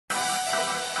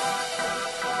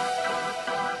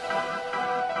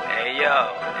yo.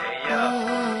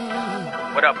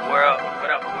 What up, world? What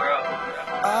up, world?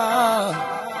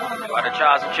 All the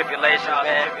trials and tribulations,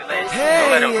 man.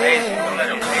 Don't let them raise you. Don't let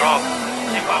them strong.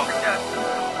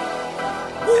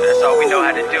 And that's all we know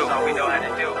how to do.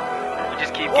 We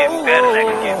just keep getting better.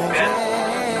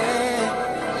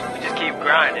 We just keep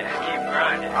grinding.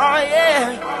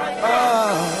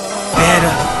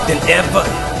 Better than ever,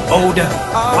 older,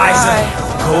 wiser,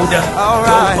 colder,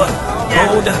 doper,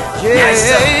 bolder,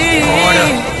 nicer, harder,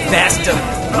 faster,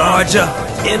 larger,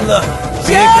 iller,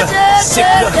 bigger,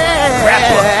 sicker,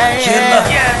 rapper, killer,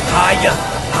 higher,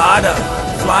 hotter,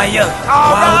 flyer,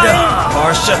 wilder,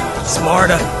 harsher,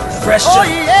 smarter, fresher,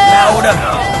 louder,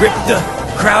 rip the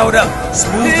crowd up,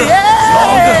 smoother,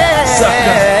 longer,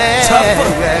 sucker, tougher,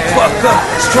 fucker,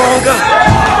 stronger.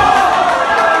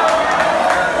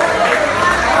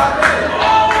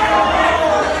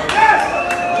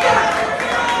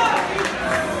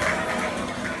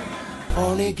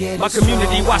 My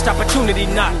community watched opportunity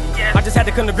not. I just had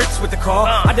to come to grips with the call.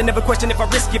 I didn't ever question if I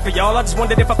risk it for y'all. I just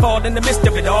wondered if I fall in the midst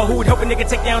of it all. Who would help a nigga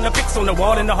take down the pics on the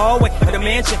wall in the hallway of the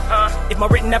mansion? If my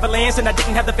written never lands and I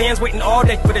didn't have the fans waiting all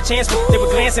day for the chance, they were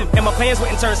glancing and my plans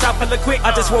wouldn't turn south hella quick.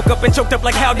 I just woke up and choked up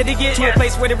like how did it get to a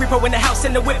place where the repo in the house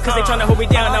and the whip? Cause they tryna hold me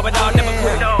down now, but I'll never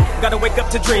quit. Gotta wake up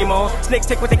to dream on. Snakes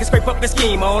take what they can scrape up and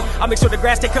scheme on. I make sure the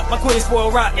grass they cut my queen spoil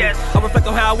rotten. I reflect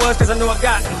on how I was cause I know I've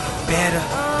gotten better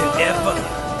than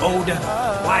ever. Older,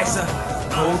 wiser,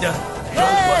 colder,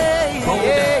 doper,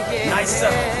 bolder,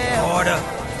 nicer, harder,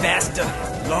 faster,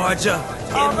 larger,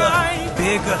 iller,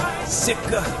 bigger,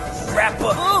 sicker,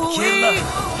 rapper, killer,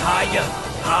 higher,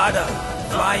 hotter,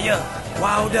 flyer,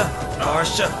 wilder,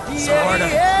 harsher, smarter,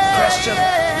 fresher,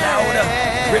 louder,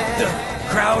 rip the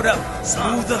crowd up,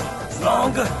 smoother,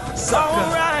 longer, sucker,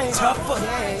 tougher,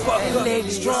 fucker,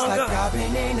 stronger.